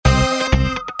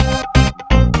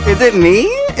Is it me?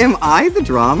 Am I the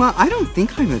drama? I don't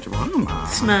think I'm the drama.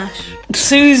 Smash.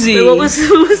 Susie. Wait, what was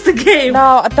the game?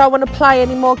 No, I don't want to play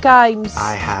any more games.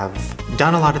 I have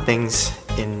done a lot of things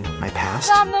in my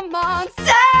past. I'm the monster.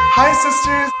 Hi,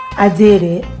 sisters. I did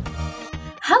it.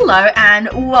 Hello and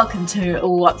welcome to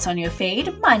What's on Your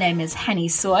Feed. My name is Henny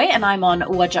Soy and I'm on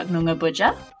Wajak Noongar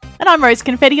Budja. And I'm Rose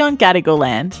Confetti on Gadigal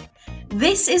Land.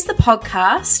 This is the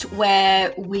podcast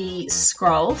where we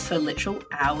scroll for literal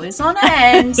hours on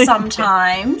end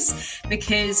sometimes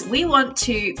because we want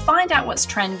to find out what's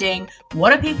trending,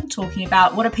 what are people talking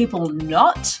about, what are people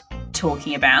not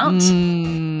talking about,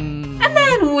 and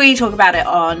then we talk about it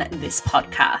on this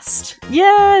podcast.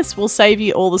 Yes, we'll save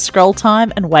you all the scroll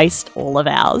time and waste all of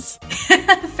ours.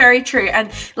 Very true.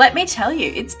 And let me tell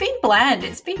you, it's been bland,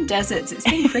 it's been deserts, it's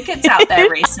been crickets out there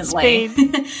recently.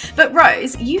 But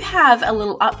Rose, you have a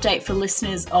little update for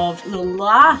listeners of the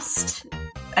last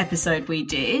episode we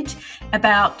did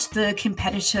about the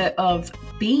competitor of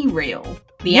Be Real.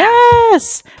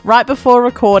 Yes! Right before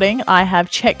recording, I have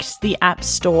checked the App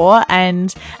Store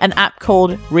and an app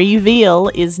called Reveal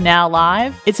is now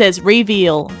live. It says,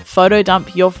 Reveal, photo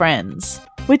dump your friends,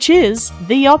 which is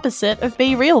the opposite of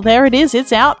Be Real. There it is.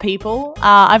 It's out, people.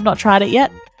 I've not tried it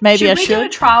yet. Maybe I should. Should we do a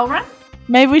trial run?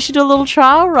 Maybe we should do a little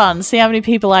trial run, see how many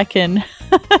people I can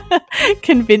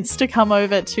convince to come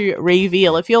over to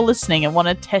Reveal. If you're listening and want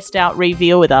to test out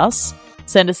Reveal with us,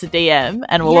 send us a DM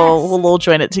and we'll all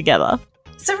join it together.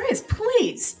 So Rose,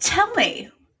 please tell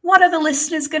me, what are the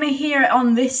listeners going to hear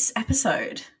on this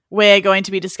episode? We're going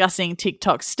to be discussing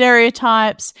TikTok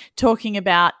stereotypes, talking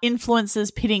about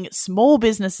influencers pitting small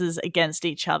businesses against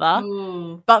each other.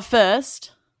 Ooh. But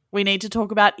first, we need to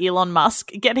talk about Elon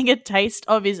Musk getting a taste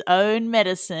of his own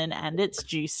medicine, and it's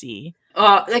juicy.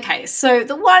 Oh, okay. So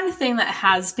the one thing that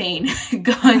has been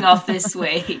going off this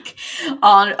week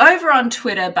over on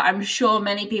Twitter, but I'm sure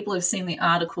many people have seen the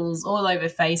articles all over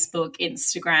Facebook,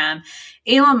 Instagram,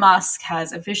 Elon Musk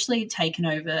has officially taken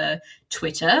over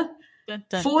Twitter. Dun,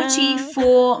 dun,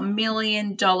 $44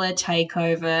 million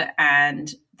takeover,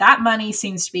 and that money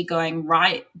seems to be going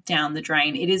right down the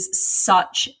drain. It is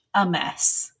such a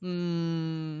mess.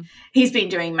 He's been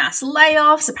doing mass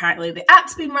layoffs. Apparently the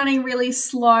app's been running really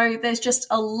slow. There's just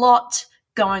a lot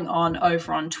going on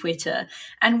over on Twitter.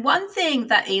 And one thing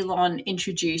that Elon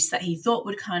introduced that he thought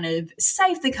would kind of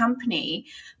save the company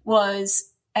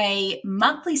was a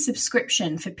monthly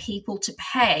subscription for people to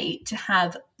pay to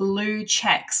have blue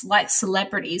checks, like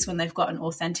celebrities when they've got an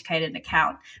authenticated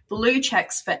account. Blue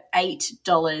checks for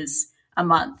 $8 a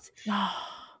month.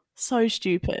 So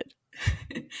stupid.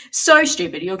 So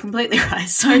stupid. You're completely right.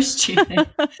 So stupid.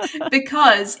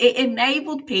 Because it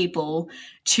enabled people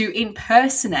to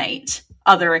impersonate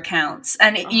other accounts.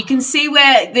 And you can see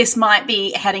where this might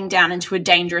be heading down into a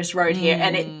dangerous road here.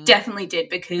 And it definitely did,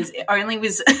 because it only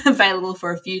was available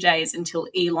for a few days until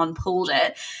Elon pulled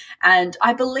it. And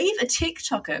I believe a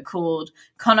TikToker called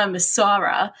Connor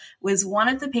Masara was one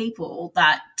of the people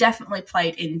that definitely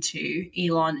played into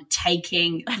Elon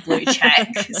taking the blue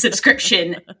check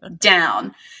subscription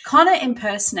down. Connor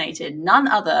impersonated none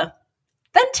other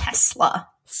than Tesla.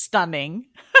 Stunning.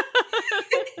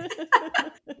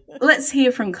 Let's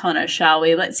hear from Connor, shall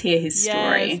we? Let's hear his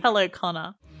story. Yes. Hello,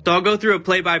 Connor. So I'll go through a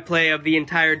play-by-play of the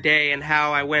entire day and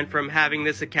how I went from having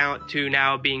this account to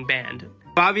now being banned.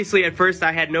 Obviously, at first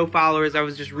I had no followers. I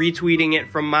was just retweeting it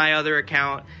from my other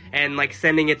account and like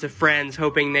sending it to friends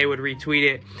hoping they would retweet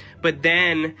it. But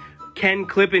then Ken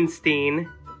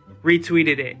Klippenstein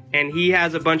retweeted it, and he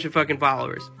has a bunch of fucking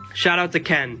followers. Shout out to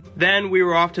Ken. Then we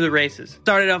were off to the races.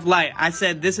 Started off light. I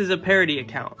said, this is a parody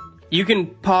account. You can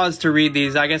pause to read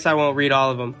these. I guess I won't read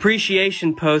all of them.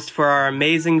 Appreciation post for our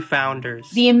amazing founders.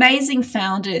 The amazing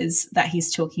founders that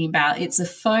he's talking about, it's a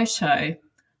photo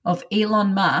of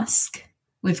Elon Musk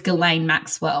with Ghislaine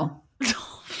Maxwell.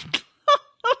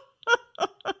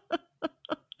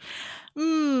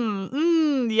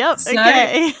 Yep, so,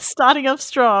 okay. Starting off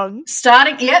strong.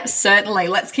 Yep, certainly.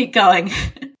 Let's keep going.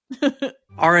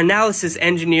 Our analysis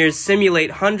engineers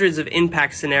simulate hundreds of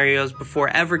impact scenarios before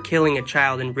ever killing a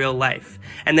child in real life.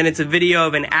 And then it's a video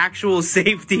of an actual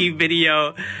safety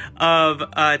video of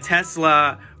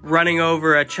Tesla running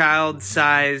over a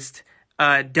child-sized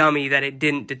dummy that it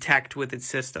didn't detect with its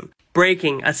system.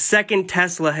 Breaking, a second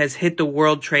Tesla has hit the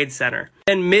World Trade Center.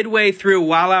 And midway through,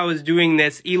 while I was doing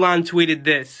this, Elon tweeted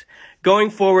this. Going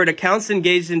forward, accounts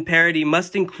engaged in parody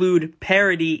must include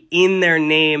parody in their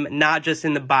name, not just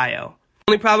in the bio.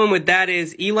 The only problem with that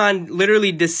is Elon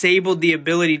literally disabled the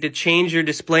ability to change your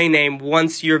display name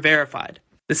once you're verified.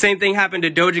 The same thing happened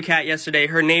to Doja Cat yesterday.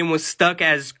 Her name was stuck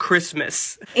as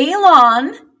Christmas.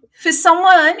 Elon For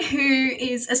someone who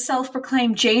is a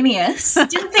self-proclaimed genius,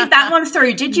 didn't think that one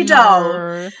through, did you,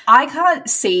 doll? I can't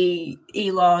see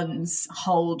Elon's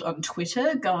hold on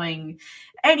Twitter going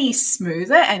any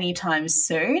smoother anytime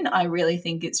soon. I really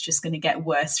think it's just going to get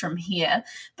worse from here.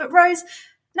 But Rose,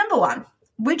 number one,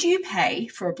 would you pay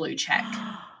for a blue check?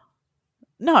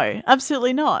 No,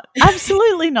 absolutely not.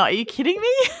 Absolutely not. Are you kidding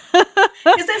me?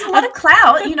 Because there's a lot of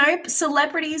clout,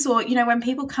 celebrities or, when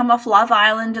people come off Love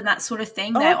Island and that sort of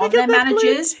thing, they're on their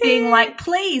managers being like,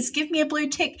 please give me a blue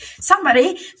tick.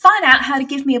 Somebody find out how to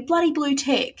give me a bloody blue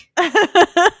tick.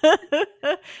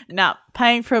 No,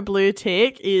 paying for a blue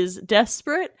tick is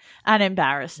desperate and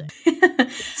embarrassing.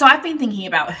 So I've been thinking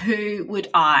about who would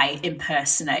I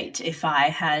impersonate if I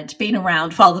had been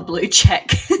around while the blue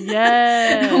check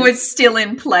was still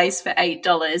in place for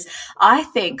 $8. I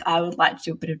think I would like to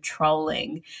do a bit of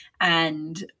trolling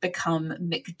and become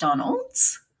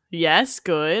McDonald's. Yes,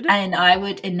 good. And I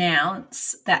would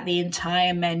announce that the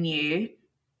entire menu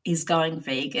is going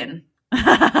vegan.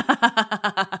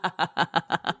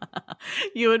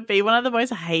 You would be one of the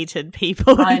most hated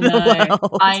people in the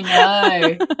world. I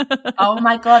know. Oh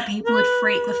my God, people would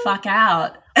freak the fuck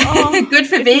out. Good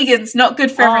for vegans, not good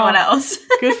for everyone else.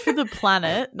 Good for the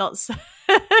planet, not so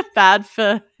bad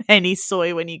for any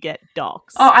soy when you get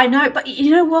doxed. Oh, I know, but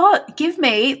you know what? Give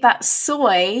me that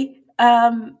soy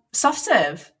soft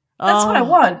serve. That's what I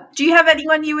want. Do you have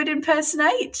anyone you would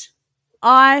impersonate?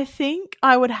 I think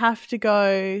I would have to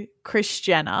go Kris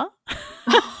Jenner.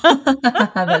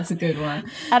 That's a good one.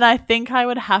 And I think I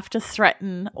would have to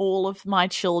threaten all of my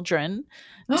children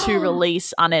to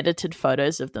release unedited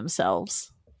photos of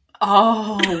themselves.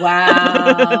 Oh,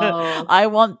 wow. I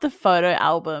want the photo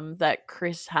album that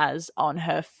Kris has on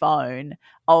her phone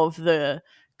of the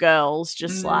girls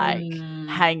just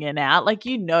hanging out. Like,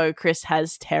 Kris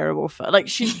has terrible photos. Like,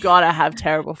 she's got to have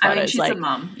terrible photos. I mean, she's like, a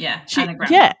mum. Yeah.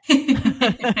 Yeah.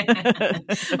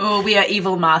 Oh, we are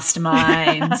evil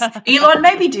masterminds. Elon,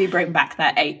 maybe do bring back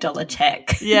that $8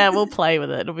 check. Yeah, we'll play with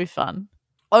it. It'll be fun.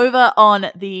 Over on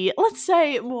the, let's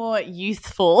say, more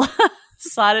youthful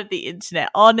side of the internet,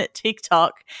 on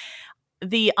TikTok,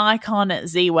 the icon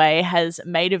Z-Way has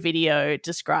made a video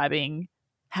describing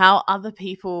how other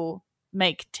people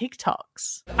make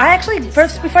TikToks. I actually,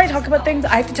 first, before I talk about things,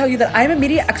 I have to tell you that I'm a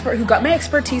media expert who got my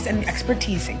expertise in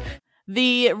expertising.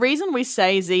 The reason we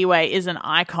say Z-Way is an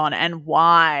icon and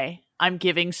why I'm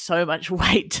giving so much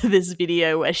weight to this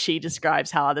video where she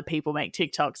describes how other people make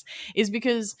TikToks is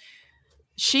because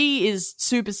she is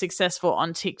super successful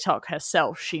on TikTok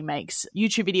herself. She makes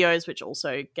YouTube videos, which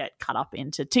also get cut up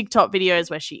into TikTok videos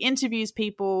where she interviews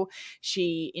people.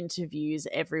 She interviews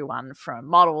everyone from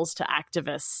models to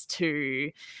activists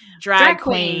to drag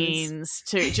queens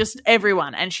to just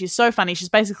everyone. And she's so funny. She's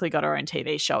basically got her own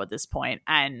TV show at this point,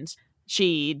 and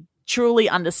she truly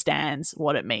understands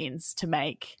what it means to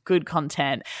make good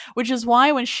content, which is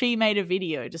why when she made a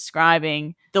video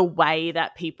describing the way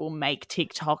that people make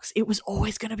TikToks, it was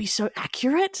always going to be so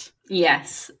accurate.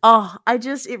 Yes. Oh,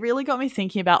 it really got me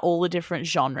thinking about all the different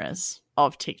genres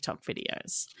of TikTok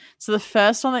videos. So the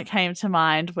first one that came to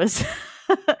mind was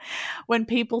when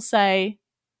people say,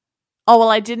 oh, well,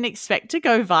 I didn't expect to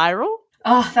go viral.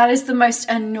 Oh, that is the most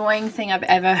annoying thing I've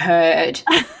ever heard.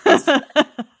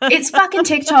 It's fucking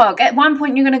TikTok. At one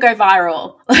point, you're going to go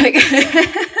viral.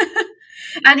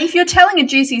 And if you're telling a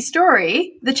juicy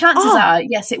story, the chances are,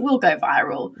 yes, it will go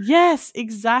viral. Yes,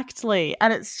 exactly.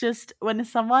 And it's just when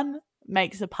someone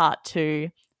makes a part 2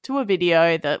 to a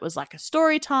video that was like a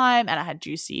story time and it had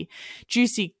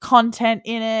juicy content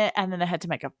in it, and then they had to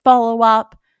make a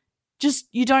follow-up, just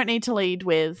you don't need to lead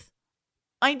with,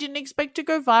 I didn't expect to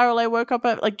go viral. I woke up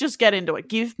just get into it.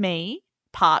 Give me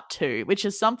part 2, which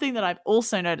is something that I've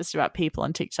also noticed about people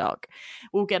on TikTok.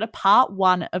 We'll get a part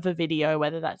 1 of a video,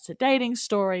 whether that's a dating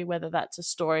story, whether that's a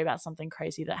story about something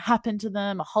crazy that happened to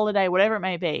them, a holiday, whatever it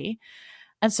may be.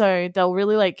 And so they'll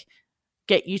really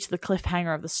get you to the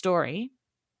cliffhanger of the story.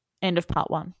 End of part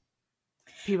 1.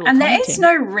 And there is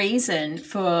no reason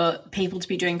for people to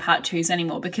be doing part 2s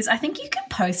anymore, because I think you can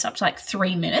post up to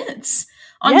 3 minutes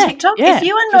on TikTok. Yeah, if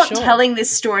you are not telling this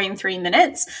story in 3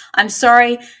 minutes, I'm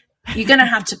sorry, you're going to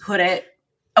have to put it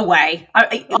away.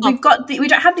 We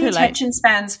don't have the attention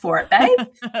spans for it, babe.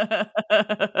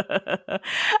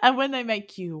 And when they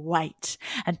make you wait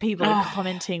and people are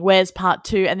commenting, where's part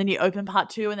 2? And then you open part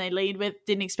 2 and they lead with,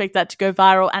 didn't expect that to go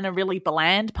viral, and a really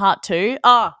bland part 2.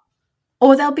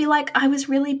 Or they'll be like, I was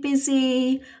really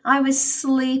busy. I was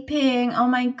sleeping. Oh,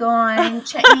 my God.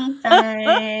 Check me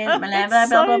phone. Blah, blah,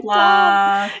 blah, blah,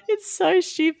 blah. It's so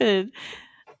stupid.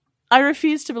 I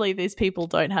refuse to believe these people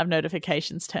don't have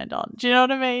notifications turned on. Do you know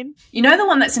what I mean? You know, the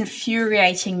one that's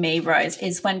infuriating me, Rose,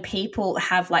 is when people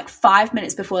have like 5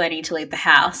 minutes before they need to leave the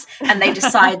house and they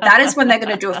decide that is when they're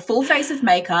going to do a full face of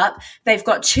makeup. They've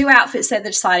got 2 outfits they're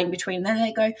deciding between. Then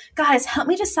they go, guys, help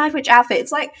me decide which outfit.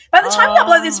 It's like, by the time you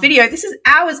upload this video, this is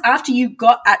hours after you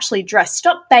got actually dressed.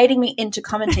 Stop baiting me into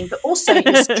commenting, but also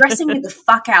you're stressing me the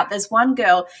fuck out. There's one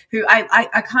girl who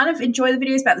I kind of enjoy the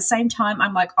videos, but at the same time,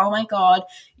 I'm like, oh my God,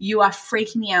 you are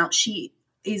freaking me out. She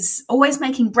is always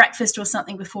making breakfast or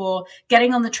something before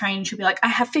getting on the train. She'll be like, I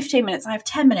have 15 minutes, I have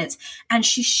 10 minutes. And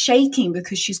she's shaking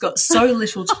because she's got so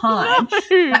little time.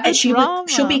 And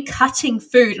she'll be cutting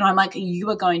food. And I'm like, you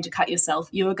are going to cut yourself.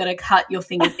 You are going to cut your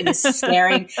fingers. It is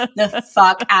scaring the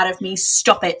fuck out of me.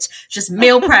 Stop it. Just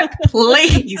meal prep,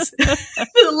 please. For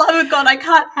the love of God, I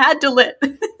can't handle it.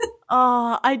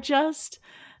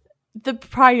 The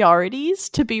priorities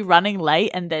to be running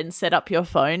late and then set up your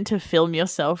phone to film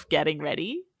yourself getting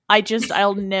ready.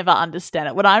 I'll never understand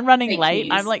it. When I'm running late,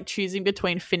 I'm like choosing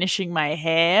between finishing my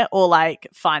hair or like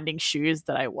finding shoes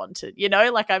that I wanted, you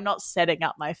know, like I'm not setting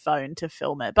up my phone to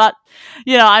film it, but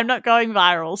you know, I'm not going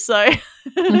viral. So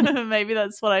maybe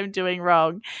that's what I'm doing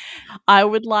wrong. I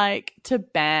would like to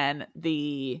ban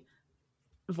the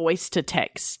voice to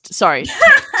text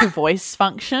to voice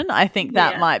function. I think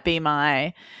that might be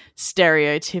my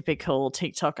stereotypical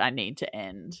TikTok I need to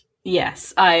end.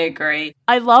 Yes, I agree.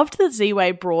 I loved that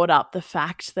Z-Way brought up the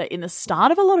fact that in the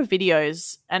start of a lot of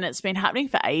videos, and it's been happening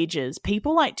for ages,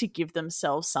 people like to give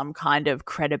themselves some kind of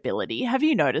credibility. Have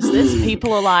you noticed this?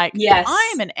 People are like, yes,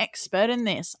 I'm an expert in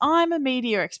this. I'm a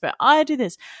media expert. I do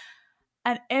this.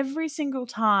 And every single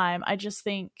time I just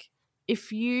think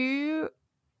if you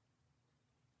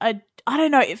I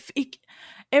don't know,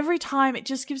 every time it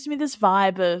just gives me this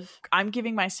vibe of I'm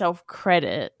giving myself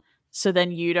credit so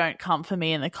then you don't come for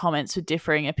me in the comments with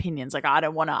differing opinions. Like, I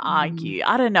don't want to argue.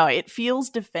 I don't know. It feels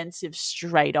defensive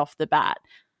straight off the bat.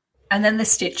 And then the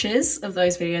stitches of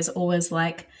those videos are always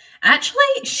like,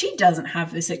 actually, she doesn't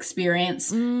have this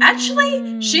experience.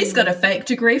 Actually, she's got a fake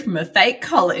degree from a fake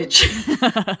college.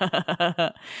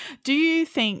 Do you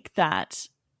think that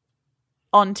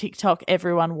on TikTok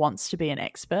everyone wants to be an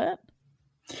expert?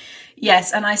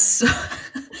 Yes, and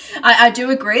I do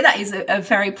agree that is a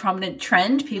very prominent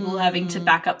trend, people having to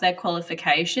back up their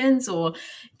qualifications or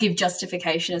give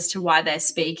justification as to why they're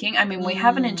speaking. I mean, we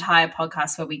have an entire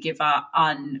podcast where we give our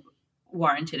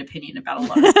unwarranted opinion about a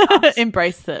lot of stuff.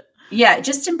 Embrace it. Yeah,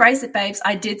 just embrace it, babes.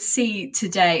 I did see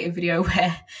today a video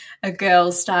where a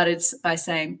girl started by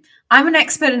saying, I'm an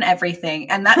expert in everything,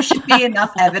 and that should be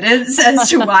enough evidence as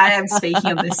to why I'm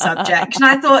speaking on this subject. And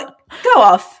I thought, go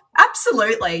off.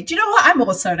 Absolutely. Do you know what? I'm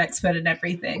also an expert in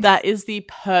everything. That is the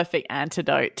perfect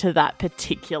antidote to that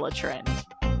particular trend.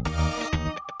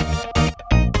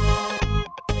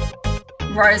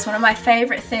 Rose, one of my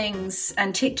favorite things,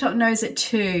 and TikTok knows it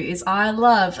too, is I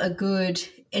love a good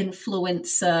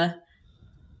influencer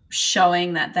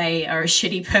showing that they are a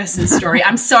shitty person story.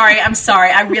 I'm sorry.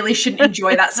 I really shouldn't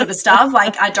enjoy that sort of stuff.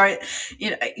 Like, I don't,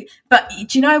 but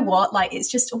do you know what? Like, it's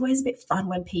just always a bit fun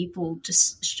when people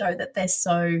just show that they're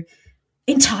so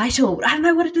entitled. I don't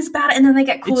know what it is about it. And then they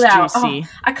get called out. Juicy. Oh,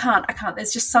 I can't.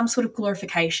 There's just some sort of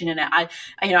glorification in it.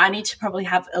 I need to probably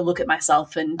have a look at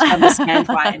myself and understand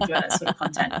why I enjoy that sort of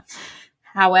content.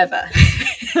 However,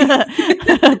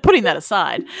 putting that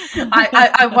aside,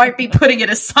 I won't be putting it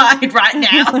aside right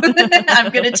now.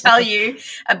 I'm going to tell you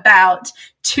about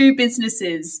 2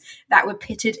 businesses that were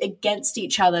pitted against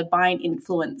each other by an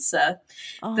influencer.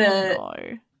 No.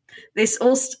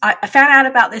 I found out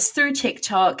about this through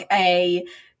TikTok. A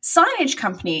signage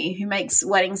company who makes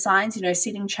wedding signs,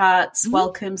 seating charts,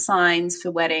 welcome signs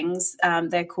for weddings.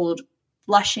 They're called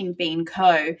Blushing Bean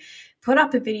Co. Put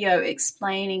up a video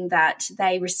explaining that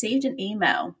they received an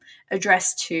email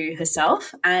addressed to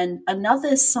herself and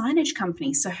another signage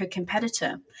company, so her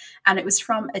competitor. And it was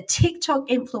from a TikTok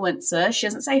influencer. She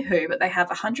doesn't say who, but they have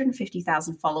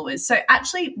 150,000 followers. So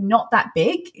actually not that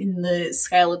big in the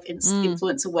scale of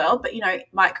influencer world, but,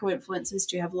 micro-influencers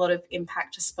do have a lot of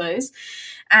impact, I suppose.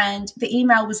 And the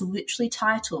email was literally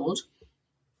titled,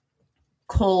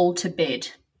 Call to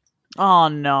Bid. Oh,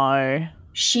 no.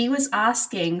 She was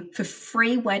asking for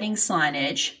free wedding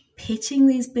signage, pitting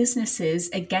these businesses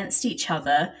against each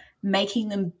other, making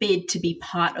them bid to be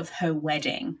part of her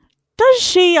wedding. Does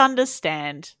she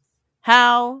understand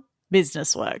how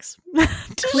business works?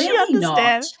 Does Clearly she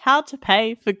understand not. how to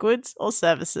pay for goods or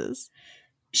services?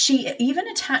 she even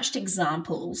attached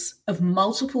examples of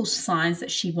multiple signs that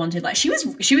she wanted. Like she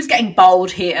was getting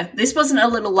bold here. This wasn't a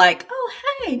little like, oh,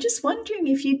 hey, just wondering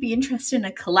if you'd be interested in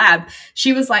a collab.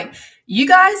 She was like, you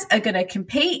guys are going to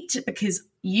compete because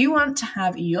you want to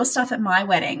have your stuff at my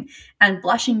wedding. And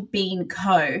Blushing Bean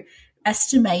Co.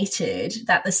 estimated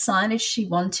that the signage she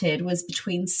wanted was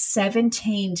between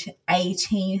 $17,000 to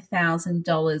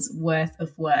 $18,000 worth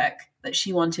of work that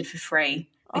she wanted for free.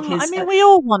 Because, we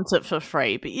all want it for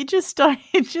free, but you just don't.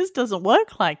 It just doesn't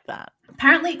work like that.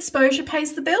 Apparently, exposure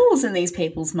pays the bills in these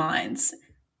people's minds.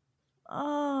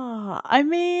 No,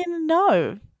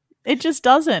 it just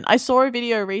doesn't. I saw a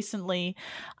video recently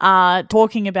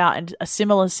talking about a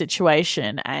similar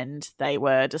situation, and they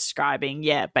were describing,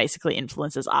 basically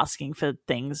influencers asking for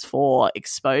things for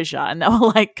exposure, and they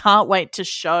were like, can't wait to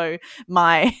show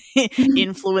my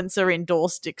influencer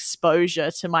endorsed exposure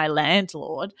to my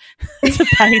landlord to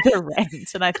pay the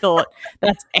rent. And I thought,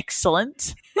 that's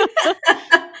excellent.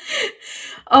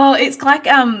 Oh, it's like,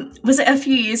 was it a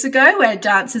few years ago where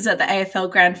dancers at the AFL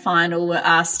Grand Final were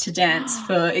asked to dance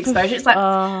for exposure? It's like,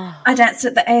 I danced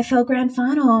at the AFL Grand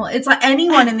Final. It's like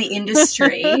anyone in the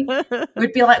industry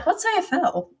would be like, what's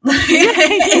AFL?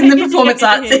 In the performance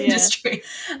arts industry.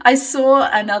 I saw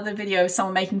another video of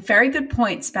someone making very good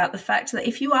points about the fact that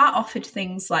if you are offered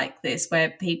things like this,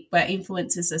 where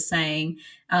influencers are saying,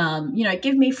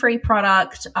 give me free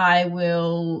product, I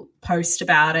will post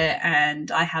about it,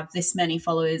 and I have this many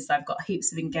followers, I've got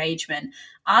heaps of engagement.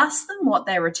 Ask them what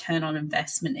their return on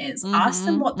investment is. Ask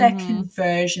them what their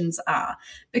conversions are,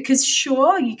 because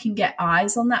sure, you can get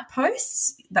eyes on that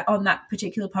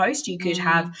particular post. You could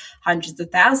have hundreds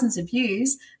of thousands of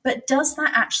views, but does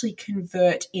that actually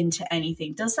convert into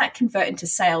anything? Does that convert into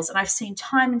sales? And I've seen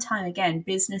time and time again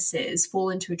businesses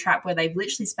fall into a trap where they've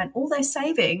literally spent all their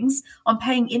savings on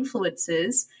paying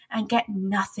influencers and get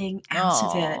nothing out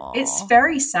of it. It's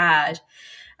very sad.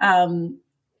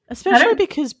 Especially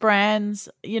because brands,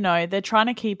 they're trying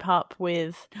to keep up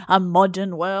with a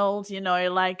modern world,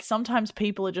 like sometimes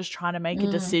people are just trying to make a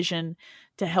decision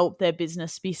to help their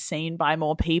business be seen by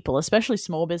more people, especially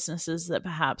small businesses that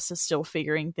perhaps are still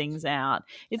figuring things out.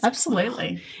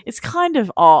 Absolutely. It's kind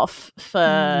of off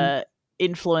for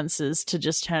influencers to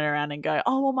just turn around and go,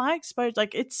 oh, well, my exposure,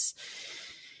 like it's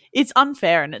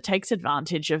unfair and it takes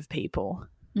advantage of people.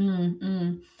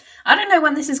 I don't know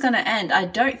when this is going to end. I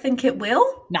don't think it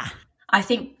will. Nah. I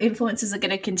think influencers are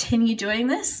going to continue doing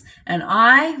this, and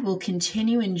I will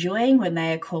continue enjoying when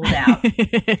they are called out.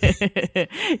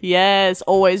 Yes,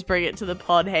 always bring it to the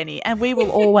pod, Henny. And we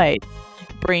will always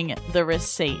bring the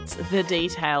receipts, the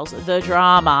details, the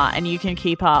drama, and you can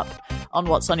keep up on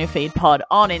What's On Your Feed Pod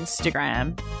on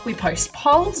Instagram. We post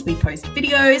polls, we post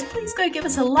videos. Please go give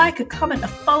us a like, a comment, a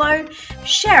follow.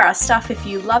 Share our stuff if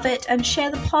you love it, and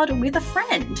share the pod with a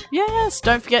friend. Yes,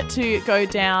 don't forget to go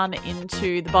down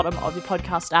into the bottom of your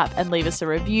podcast app and leave us a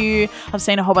review. I've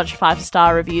seen a whole bunch of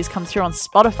 5-star reviews come through on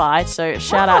Spotify, so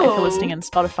shout out if you're listening on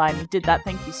Spotify and you did that.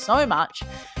 Thank you so much.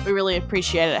 We really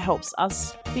appreciate it. It helps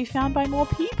us be found by more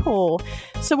people.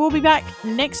 So we'll be back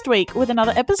next week with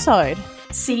another episode.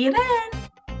 See you then.